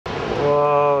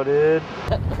Whoa, dude.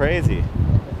 Crazy.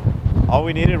 All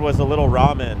we needed was a little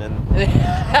ramen and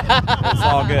it's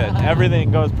all good. Everything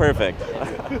goes perfect.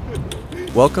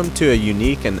 Welcome to a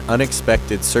unique and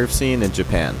unexpected surf scene in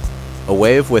Japan. A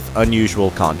wave with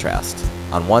unusual contrast.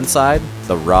 On one side,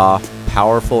 the raw,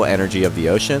 powerful energy of the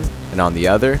ocean, and on the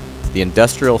other, the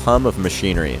industrial hum of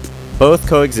machinery, both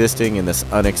coexisting in this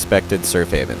unexpected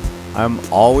surf haven. I'm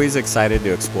always excited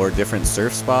to explore different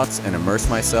surf spots and immerse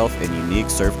myself in unique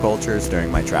surf cultures during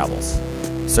my travels.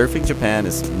 Surfing Japan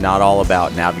is not all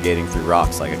about navigating through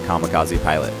rocks like a kamikaze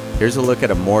pilot. Here's a look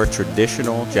at a more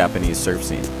traditional Japanese surf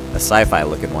scene, a sci-fi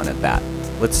looking one at that.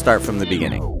 Let's start from the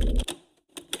beginning.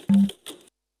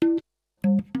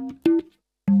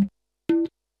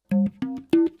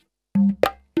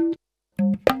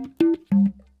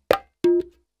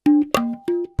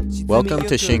 Welcome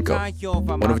to Shinko,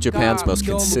 one of Japan's most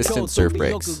consistent surf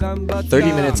breaks. 30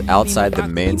 minutes outside the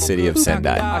main city of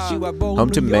Sendai, home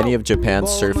to many of Japan's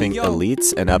surfing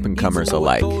elites and up-and-comers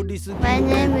alike. My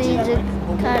name is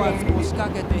Karen.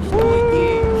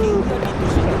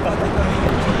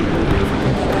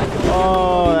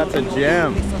 Oh, that's a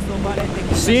gem.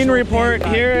 Scene report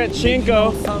here at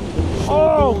Shinko.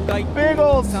 Oh, big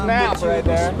old snap right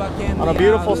there on a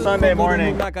beautiful Sunday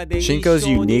morning. Shinko's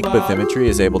unique bathymetry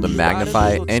is able to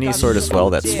magnify any sort of swell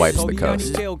that swipes the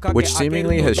coast, which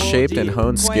seemingly has shaped and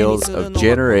honed skills of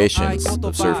generations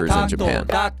of surfers in Japan.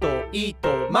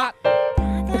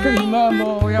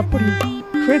 やっぱり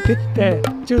増えてって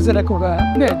上手な子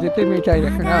がね出てみたい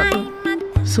だから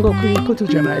すごくいいこと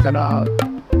じゃないかな。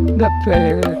だっ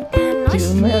て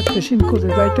自分がやって進行で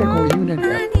大体50年だ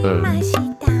よ。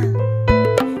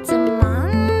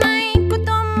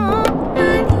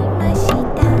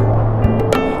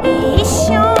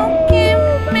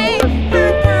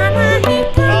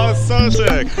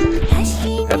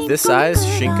At this size,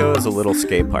 Shinko is a little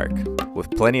skate park, with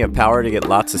plenty of power to get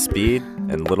lots of speed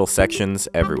and little sections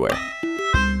everywhere.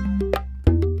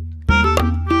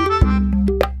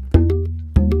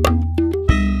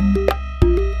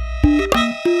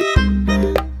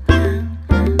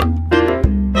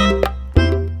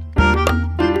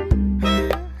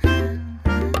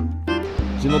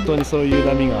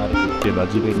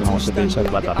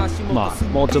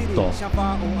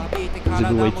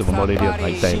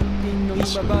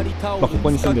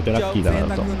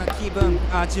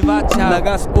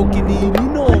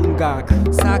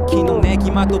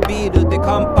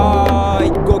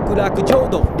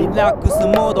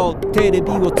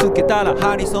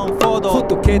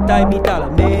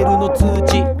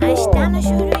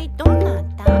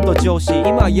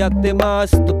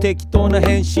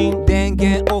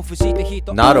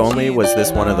 Not only was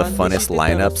this one of the funnest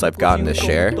lineups I've gotten to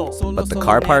share, but the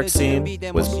car park scene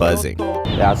was buzzing.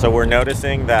 Yeah, so we're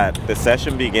noticing that the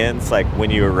session begins like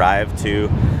when you arrive to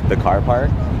the car park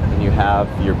and you have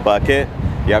your bucket,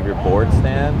 you have your board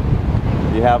stand,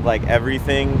 you have like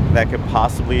everything that could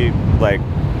possibly like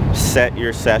set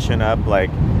your session up like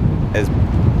as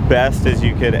best as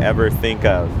you could ever think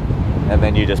of. And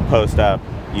then you just post up,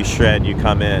 you shred, you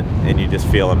come in, and you just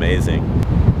feel amazing.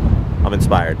 I'm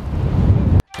inspired.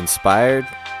 Inspired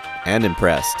and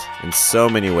impressed in so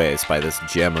many ways by this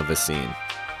gem of a scene.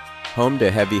 Home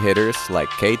to heavy hitters like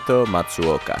Keito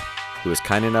Matusuoka, who was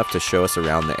kind enough to show us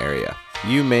around the area.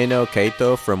 You may know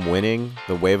Keito from winning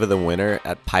the Wave of the Winter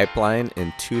at Pipeline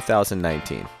in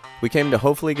 2019. We came to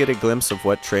hopefully get a glimpse of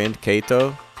what trained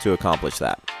Keito to accomplish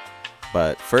that.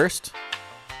 But first,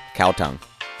 cow tongue.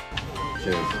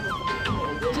 Cheers.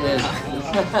 Cheers.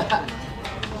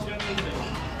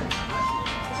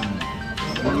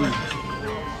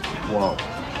 Whoa.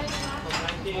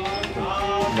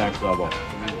 Next level.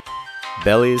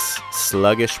 Bellies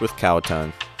sluggish with cow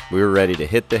tongue, we were ready to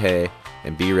hit the hay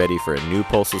and be ready for a new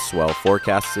pulse of swell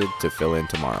forecasted to fill in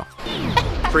tomorrow.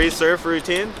 Pre-surf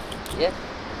routine? Yeah.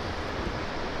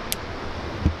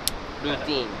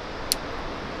 Routine.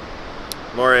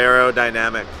 More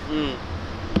aerodynamic.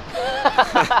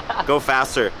 Go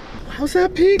faster. How's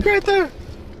that peak right there?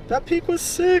 That peak was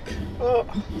sick. Oh.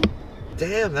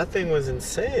 Damn, that thing was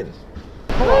insane.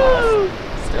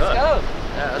 Let's go.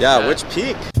 Yeah, which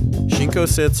peak? Shinko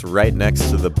sits right next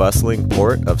to the bustling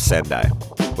port of Sendai,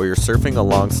 where you're surfing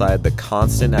alongside the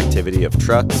constant activity of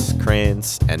trucks,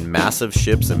 cranes, and massive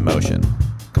ships in motion.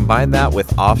 Combine that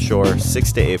with offshore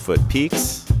 6 to 8 foot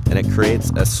peaks, and it creates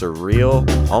a surreal,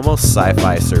 almost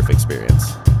sci-fi surf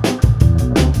experience.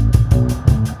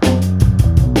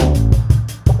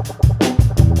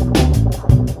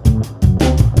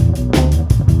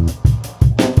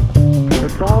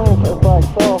 It's like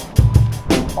so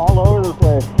all over the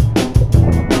place.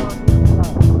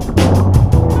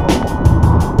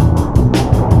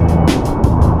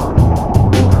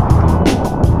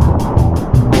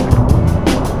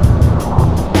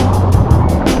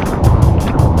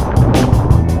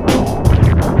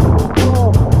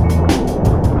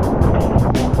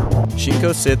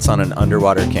 Shinko sits on an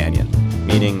underwater canyon,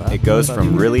 meaning it goes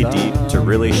from really deep to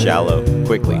really shallow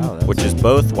quickly, which is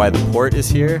both why the port is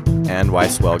here and why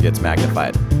swell gets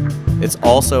magnified. It's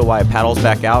also why paddles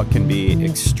back out can be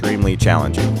extremely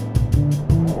challenging.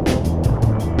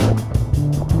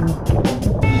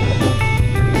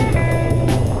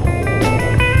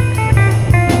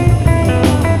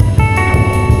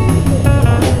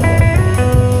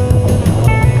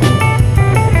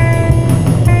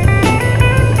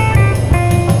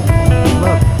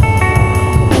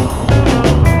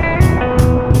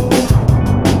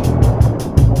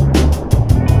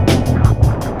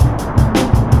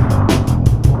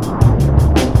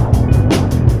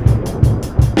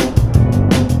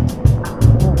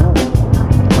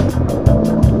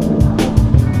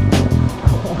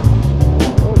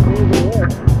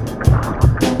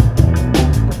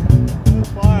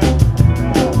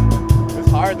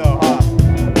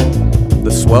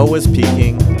 The swell was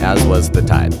peaking, as was the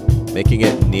tide, making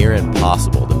it near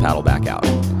impossible to paddle back out.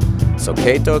 So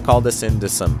Keito called us into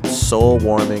some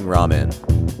soul-warming ramen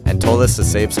and told us to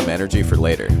save some energy for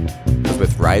later. Because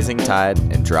with rising tide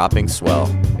and dropping swell,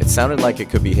 it sounded like it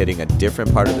could be hitting a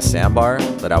different part of the sandbar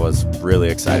that I was really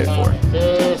excited for.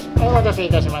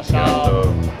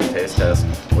 Taste test.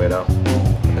 Wait up.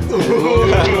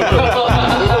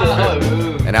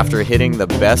 And after hitting the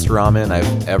best ramen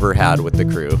I've ever had with the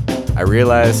crew, I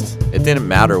realized it didn't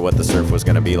matter what the surf was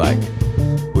going to be like.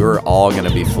 We were all going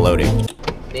to be floating.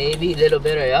 Maybe a little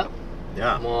better, yeah?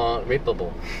 Yeah. More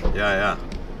rippable. Yeah.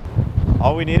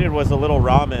 All we needed was a little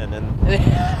ramen and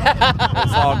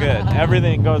it's all good.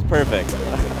 Everything goes perfect.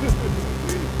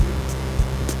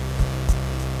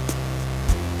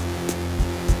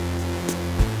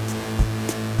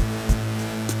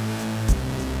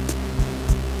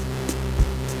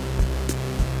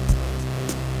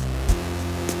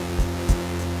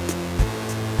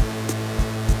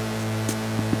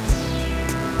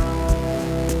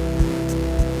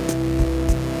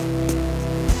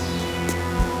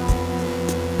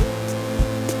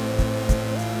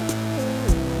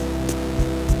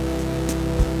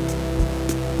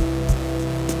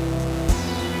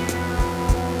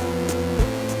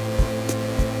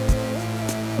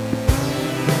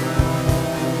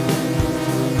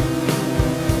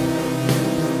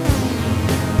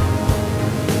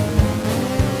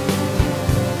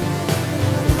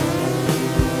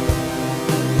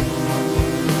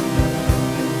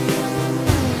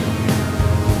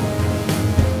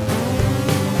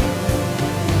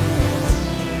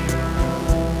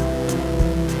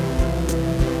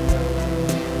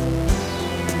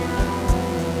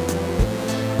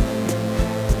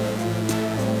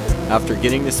 After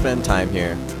getting to spend time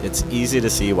here, it's easy to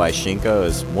see why Shinko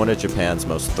is one of Japan's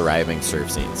most thriving surf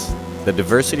scenes. The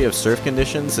diversity of surf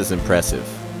conditions is impressive,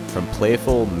 from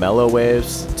playful, mellow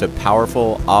waves to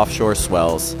powerful offshore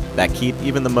swells that keep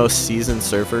even the most seasoned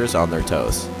surfers on their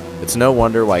toes. It's no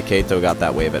wonder why Keito got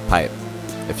that wave at Pipe.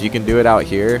 If you can do it out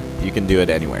here, you can do it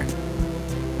anywhere.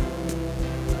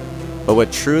 But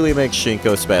what truly makes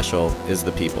Shinko special is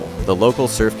the people. The local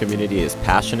surf community is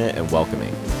passionate and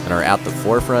welcoming, and are at the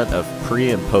forefront of pre-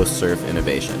 and post-surf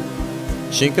innovation.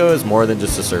 Shinko is more than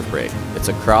just a surf break. It's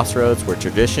a crossroads where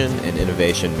tradition and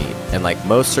innovation meet. And like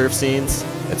most surf scenes,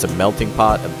 it's a melting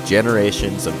pot of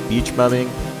generations of beach bumming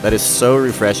that is so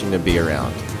refreshing to be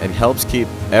around, and helps keep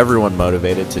everyone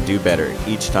motivated to do better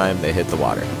each time they hit the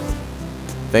water.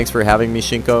 Thanks for having me,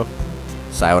 Shinko.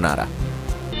 Sayonara.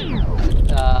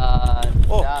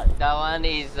 That one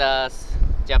is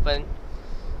Japan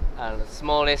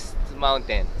smallest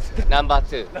mountain. Number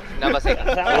 2. Number 2nd.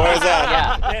 Where's that?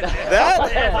 Yeah.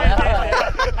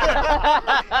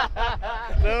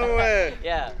 No way.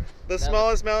 Yeah. The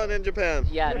smallest mountain in Japan.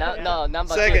 Yeah, no,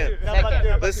 number Second. 2.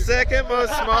 Second. The second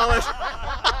most smallest.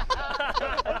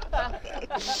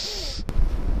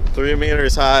 3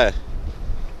 meters high.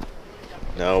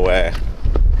 No way.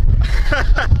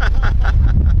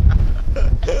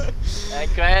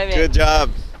 Good job.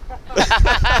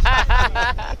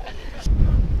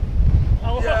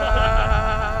 Yeah.